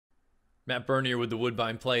Matt Bernier with the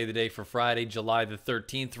Woodbine play of the day for Friday, July the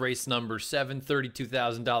 13th. Race number 7,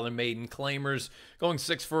 $32,000 maiden claimers. Going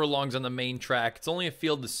 6 furlongs on the main track. It's only a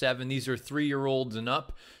field of 7. These are 3-year-olds and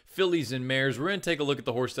up. Fillies and mares. We're going to take a look at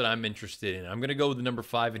the horse that I'm interested in. I'm going to go with the number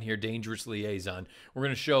 5 in here, Dangerous Liaison. We're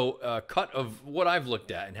going to show a cut of what I've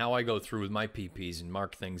looked at and how I go through with my PPs and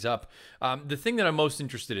mark things up. The thing that I'm most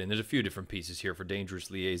interested in, there's a few different pieces here for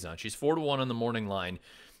Dangerous Liaison. She's 4-1 on the morning line.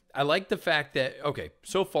 I like the fact that, okay,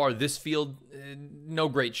 so far this field, no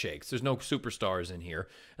great shakes. There's no superstars in here.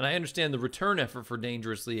 And I understand the return effort for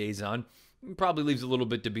Dangerous Liaison probably leaves a little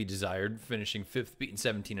bit to be desired, finishing 5th, beating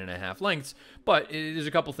 17.5 lengths. But there's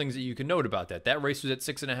a couple things that you can note about that. That race was at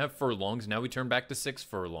 6.5 furlongs. Now we turn back to 6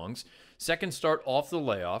 furlongs. Second start off the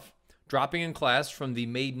layoff, dropping in class from the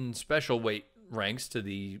maiden special weight ranks to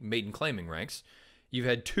the maiden claiming ranks. You've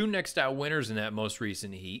had 2 next out winners in that most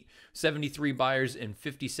recent heat, 73 buyers and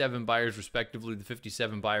 57 buyers respectively. The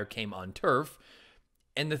 57 buyer came on turf.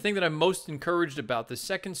 And the thing that I'm most encouraged about, the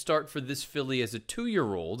second start for this filly as a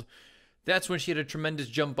 2-year-old, that's when she had a tremendous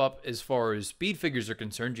jump up as far as speed figures are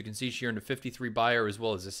concerned. You can see she earned a 53 buyer as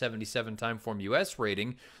well as a 77 time form US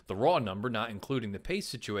rating, the raw number, not including the pace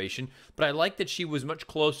situation. But I like that she was much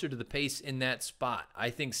closer to the pace in that spot.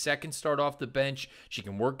 I think second start off the bench, she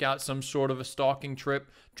can work out some sort of a stalking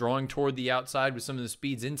trip, drawing toward the outside with some of the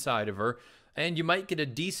speeds inside of her. And you might get a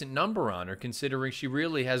decent number on her, considering she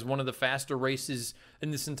really has one of the faster races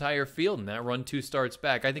in this entire field, and that run 2 starts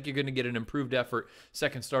back. I think you're going to get an improved effort.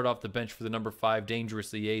 Second start off the bench for the number 5,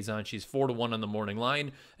 Dangerous Liaison. She's 4-1 on the morning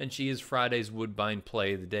line, and she is Friday's Woodbine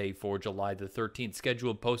play of the day for July the 13th.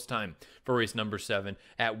 Scheduled post time for race number 7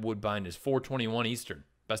 at Woodbine is 4:21 Eastern.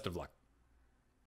 Best of luck.